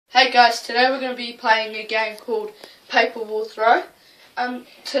Hey guys, today we're going to be playing a game called Paper Wall Throw.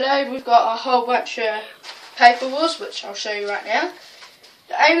 Today we've got a whole bunch of paper walls, which I'll show you right now.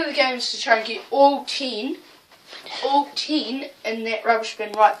 The aim of the game is to try and get all 10 in that rubbish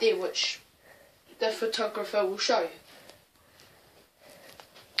bin right there, which the photographer will show you.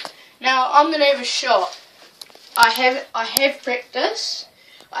 Now I'm going to have a shot. I have practiced.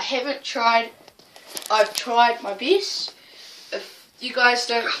 I haven't tried. I've tried my best. If you guys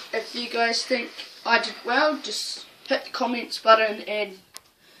think I did well, just hit the comments button and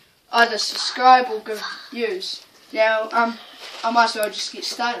either subscribe or give views. Now, I might as well just get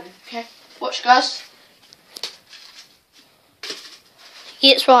started, okay? Watch, guys.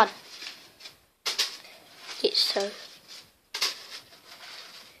 Gets one. Gets two.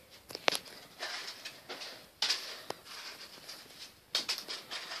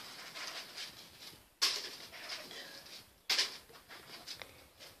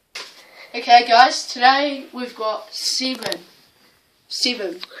 Okay guys, today we've got 7.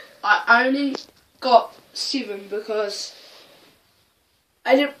 I only got 7 because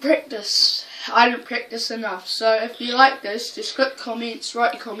I didn't practice enough. So if you like this, just click comments,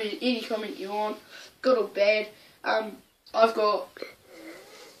 write your comment, any comment you want, good or bad. I've got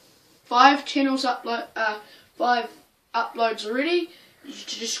 5 channels uploads already. You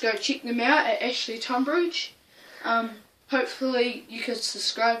should just go check them out at Tunbridge. Hopefully you can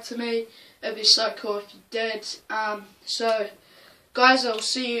subscribe to me. It'd be so cool if you did. So guys, I'll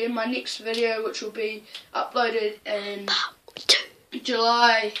see you in my next video, which will be uploaded in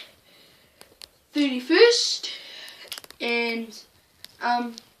July 31st. And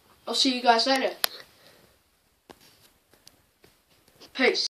I'll see you guys later. Peace.